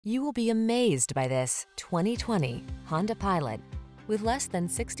You will be amazed by this 2020 Honda Pilot. With less than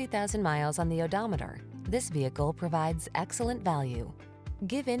 60,000 miles on the odometer, this vehicle provides excellent value.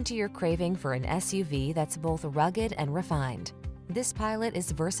 Give in to your craving for an SUV that's both rugged and refined. This Pilot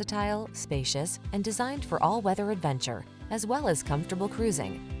is versatile, spacious, and designed for all-weather adventure, as well as comfortable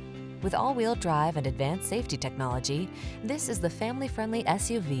cruising. With all-wheel drive and advanced safety technology, this is the family-friendly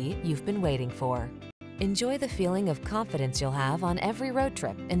SUV you've been waiting for. Enjoy the feeling of confidence you'll have on every road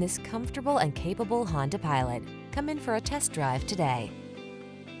trip in this comfortable and capable Honda Pilot. Come in for a test drive today.